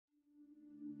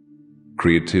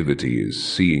Creativity is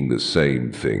seeing the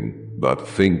same thing, but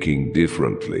thinking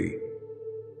differently.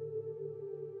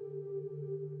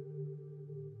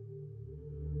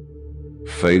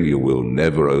 Failure will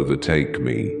never overtake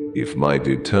me if my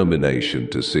determination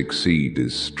to succeed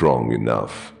is strong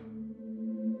enough.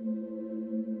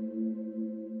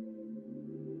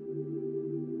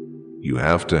 You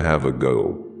have to have a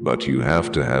goal, but you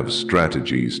have to have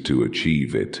strategies to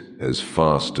achieve it as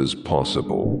fast as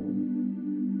possible.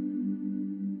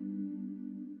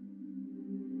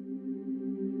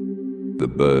 The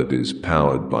bird is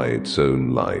powered by its own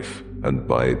life and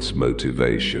by its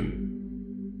motivation.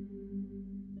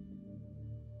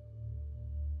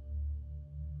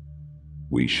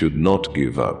 We should not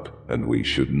give up, and we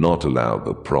should not allow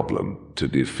the problem to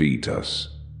defeat us.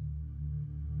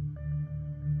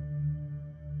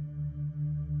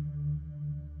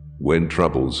 When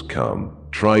troubles come,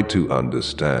 try to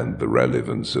understand the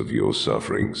relevance of your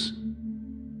sufferings.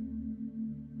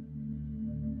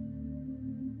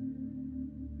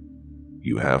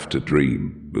 You have to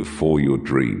dream before your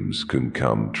dreams can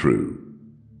come true.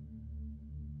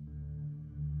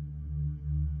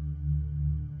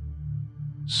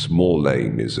 Small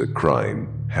aim is a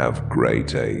crime, have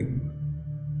great aim.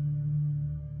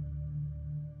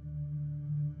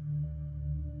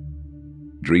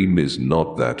 Dream is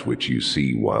not that which you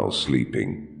see while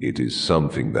sleeping, it is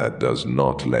something that does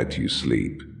not let you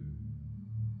sleep.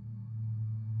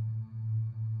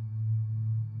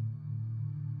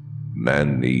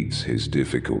 Man needs his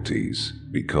difficulties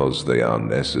because they are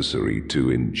necessary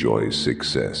to enjoy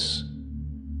success.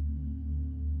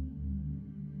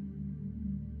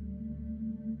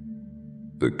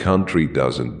 The country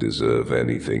doesn't deserve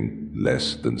anything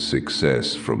less than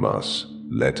success from us.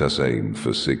 Let us aim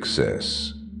for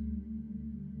success.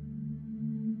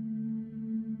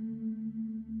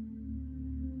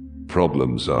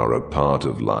 Problems are a part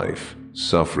of life.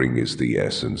 Suffering is the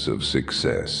essence of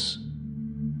success.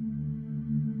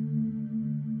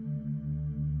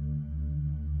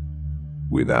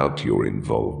 Without your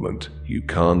involvement, you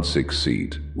can't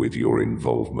succeed. With your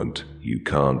involvement, you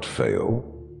can't fail.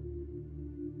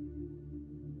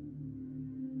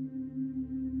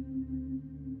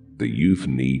 The youth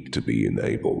need to be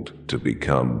enabled to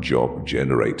become job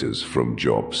generators from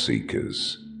job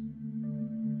seekers.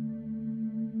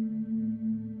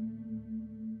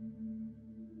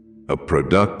 A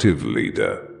productive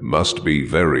leader must be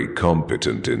very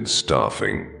competent in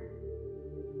staffing.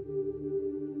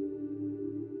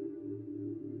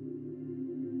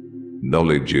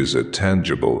 Knowledge is a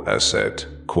tangible asset,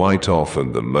 quite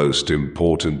often the most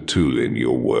important tool in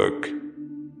your work.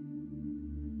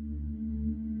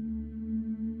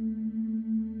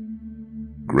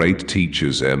 Great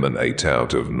teachers emanate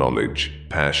out of knowledge,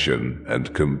 passion,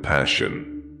 and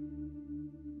compassion.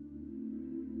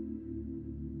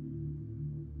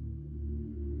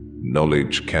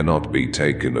 Knowledge cannot be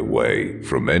taken away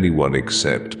from anyone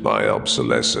except by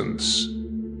obsolescence.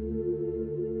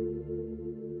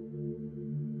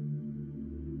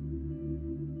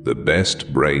 The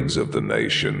best brains of the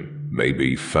nation may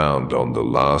be found on the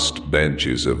last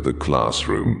benches of the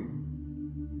classroom.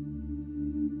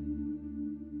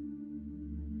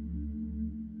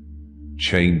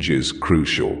 Change is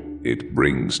crucial. It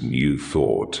brings new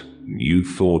thought. New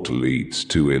thought leads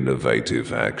to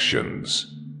innovative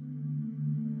actions.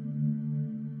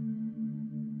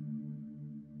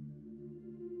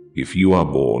 If you are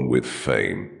born with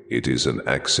fame, it is an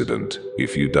accident.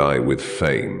 If you die with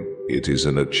fame, it is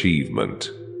an achievement.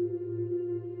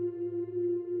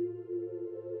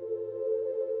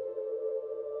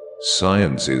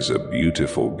 Science is a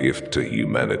beautiful gift to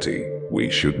humanity. We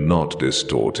should not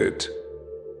distort it.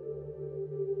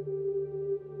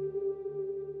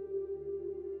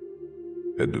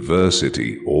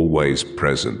 Adversity always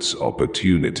presents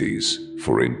opportunities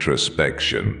for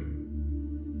introspection.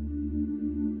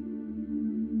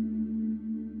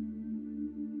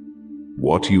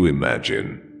 What you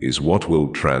imagine is what will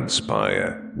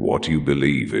transpire. What you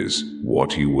believe is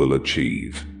what you will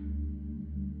achieve.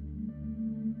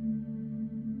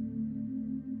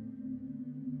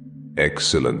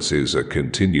 Excellence is a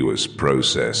continuous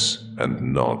process and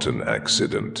not an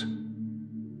accident.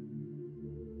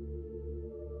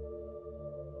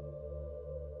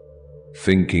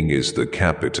 Thinking is the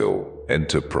capital,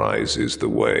 enterprise is the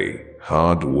way,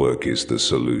 hard work is the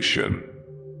solution.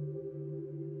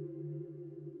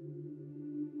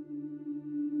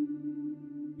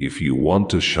 If you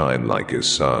want to shine like a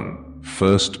sun,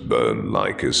 first burn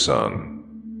like a sun.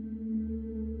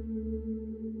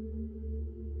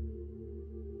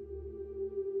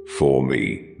 For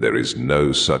me, there is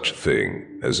no such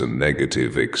thing as a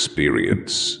negative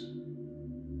experience.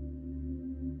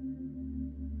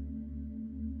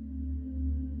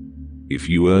 If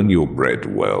you earn your bread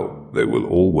well, there will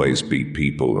always be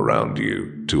people around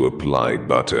you to apply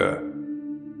butter.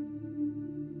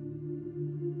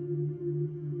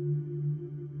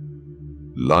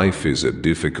 Life is a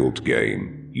difficult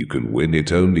game. You can win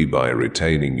it only by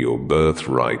retaining your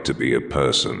birthright to be a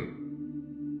person.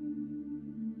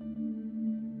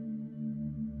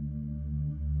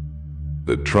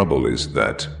 The trouble is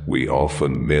that we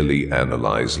often merely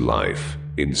analyze life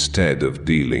instead of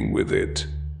dealing with it.